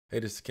Hey,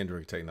 this is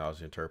Kendrick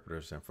Technology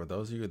Interpreters, and for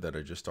those of you that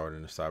are just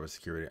starting in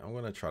cybersecurity, I'm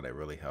going to try to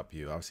really help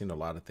you. I've seen a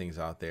lot of things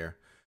out there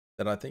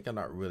that I think are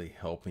not really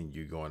helping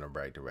you go in the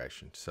right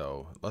direction.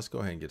 So let's go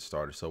ahead and get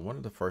started. So one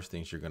of the first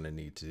things you're going to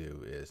need to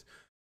do is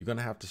you're going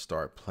to have to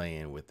start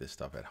playing with this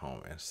stuff at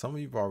home. And some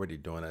of you are already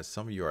doing that.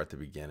 Some of you are at the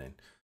beginning.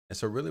 And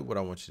so really what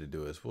I want you to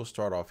do is we'll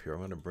start off here. I'm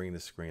going to bring the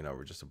screen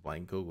over, just a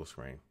blank Google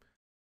screen.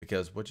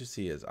 Because what you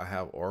see is I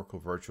have Oracle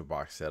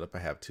VirtualBox set up. I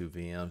have two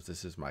VMs.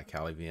 This is my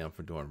Kali VM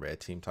for doing red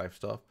team type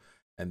stuff.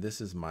 And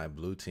this is my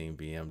blue team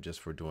VM just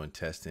for doing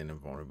testing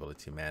and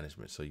vulnerability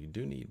management. So you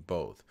do need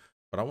both.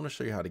 But I want to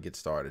show you how to get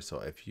started. So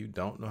if you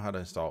don't know how to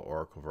install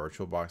Oracle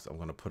VirtualBox, I'm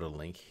going to put a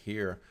link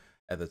here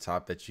at the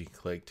top that you can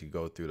click to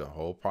go through the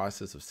whole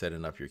process of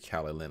setting up your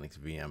Kali Linux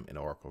VM in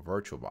Oracle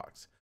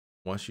VirtualBox.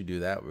 Once you do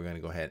that, we're going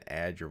to go ahead and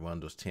add your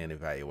Windows 10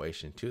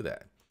 evaluation to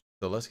that.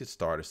 So let's get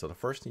started. So the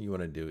first thing you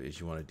want to do is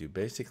you want to do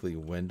basically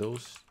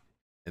Windows,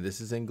 and this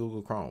is in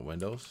Google Chrome,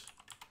 Windows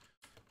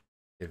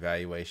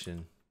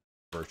evaluation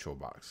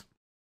VirtualBox.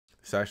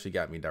 This actually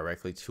got me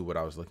directly to what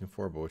I was looking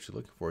for, but what you're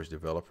looking for is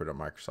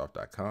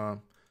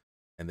developer.microsoft.com.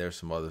 And there's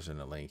some others in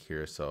the link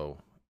here. So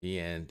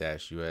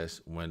en-us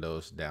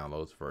Windows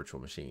downloads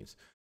virtual machines.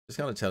 Just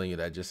kind of telling you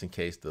that just in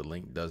case the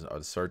link doesn't, or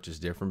the search is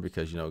different,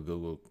 because, you know,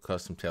 Google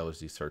custom tailors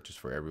these searches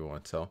for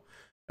everyone. So,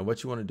 and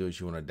what you want to do is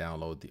you want to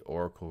download the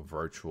Oracle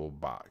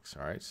VirtualBox.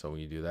 All right. So when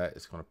you do that,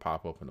 it's going to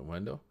pop up in the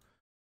window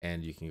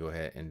and you can go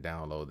ahead and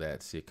download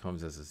that. See, it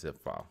comes as a zip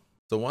file.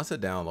 So once it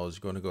downloads,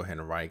 you're going to go ahead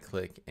and right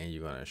click and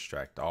you're going to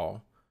extract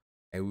all.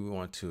 And we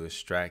want to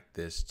extract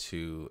this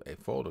to a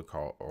folder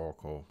called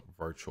Oracle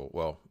Virtual.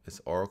 Well, it's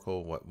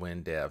Oracle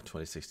WinDev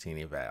 2016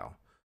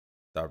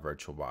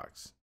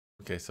 eval.virtualbox.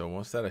 Okay, so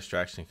once that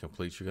extraction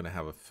completes, you're going to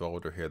have a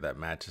folder here that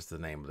matches the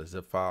name of the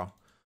zip file.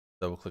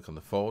 Double click on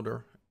the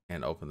folder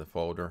and open the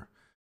folder.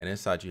 And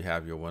inside you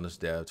have your Windows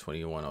Dev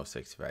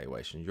 2106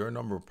 evaluation. Your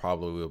number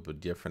probably will be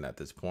different at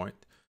this point.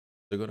 So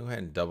you're going to go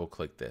ahead and double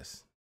click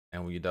this.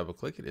 And when you double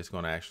click it, it's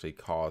going to actually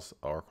cause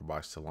Oracle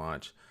Box to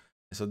launch.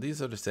 And so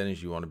these are the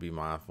settings you want to be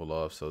mindful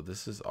of. So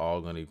this is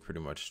all going to be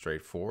pretty much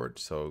straightforward.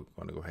 So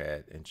I'm going to go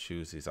ahead and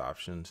choose these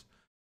options.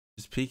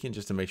 Just peeking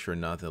just to make sure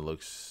nothing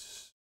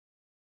looks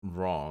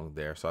wrong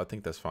there. So I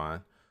think that's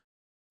fine.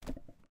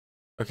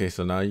 Okay,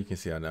 so now you can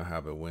see I now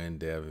have a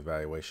WinDev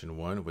evaluation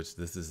 1, which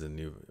this is a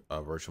new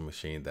virtual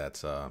machine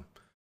that's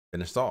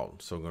been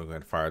installed. So I'm going to go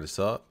ahead and fire this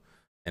up.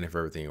 And if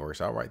everything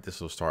works out right, this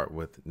will start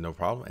with no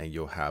problem, and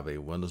you'll have a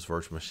Windows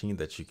virtual machine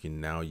that you can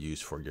now use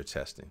for your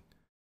testing.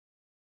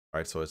 All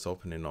right, so it's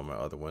opening on my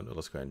other window.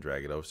 Let's go ahead and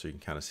drag it over so you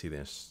can kind of see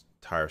the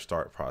entire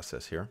start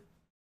process here.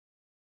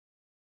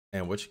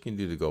 And what you can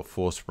do to go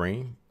full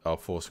screen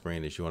is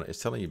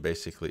it's telling you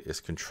basically it's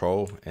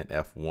Control and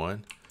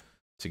F1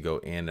 to go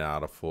in and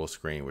out of full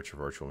screen with your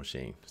virtual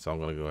machine. So I'm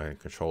going to go ahead and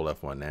Control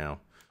F1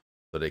 now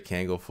so they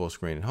can go full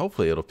screen, and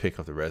hopefully it'll pick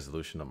up the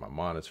resolution of my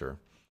monitor,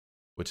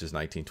 which is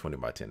 1920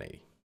 by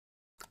 1080.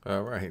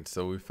 All right,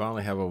 so we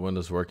finally have a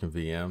Windows working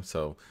VM.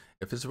 So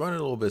if it's running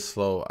a little bit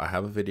slow, I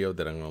have a video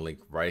that I'm going to link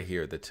right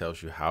here that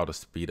tells you how to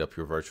speed up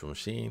your virtual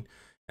machine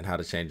and how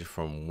to change it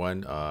from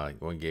 1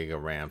 gig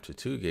of RAM to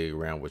 2 gig of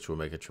RAM, which will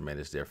make a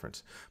tremendous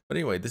difference. But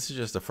anyway, this is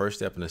just the first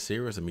step in the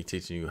series of me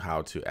teaching you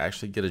how to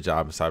actually get a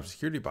job in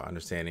cybersecurity by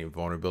understanding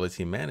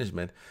vulnerability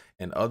management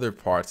and other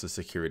parts of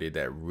security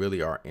that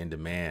really are in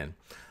demand.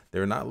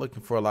 They're not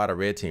looking for a lot of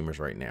red teamers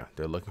right now.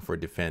 They're looking for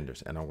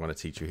defenders, and I'm going to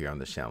teach you here on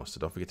this channel. So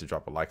don't forget to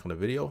drop a like on the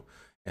video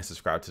and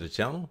subscribe to the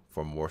channel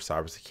for more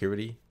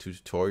cybersecurity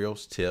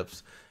tutorials,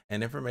 tips,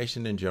 and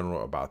information in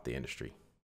general about the industry.